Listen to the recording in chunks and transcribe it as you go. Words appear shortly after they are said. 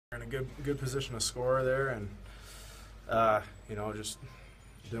good position to score there, and just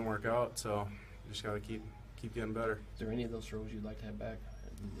didn't work out. So just got to keep getting better. Is there any of those throws you'd like to have back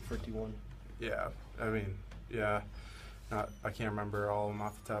for T1? Yeah, I mean, yeah. I can't remember all of them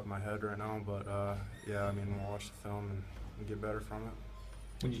off the top of my head right now, but yeah, I mean, we'll watch the film and get better from it.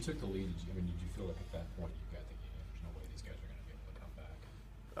 When you took the lead, did you feel like at that point you got the game? There's no way these guys are going to be able to come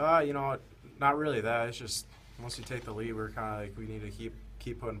back. Not really that. It's just once you take the lead, we're kind of like we need to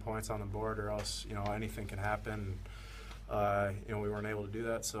keep putting points on the board, or else anything can happen. We weren't able to do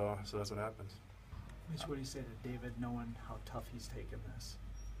that, so that's what happens. Mitch, what do you say to David, knowing how tough he's taken this?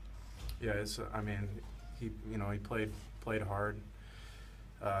 Yeah, he played hard.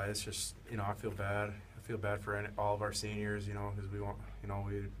 It's just I feel bad. I feel bad for all of our seniors, because we want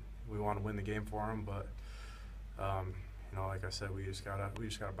we want to win the game for them, but like I said, we just gotta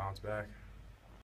bounce back.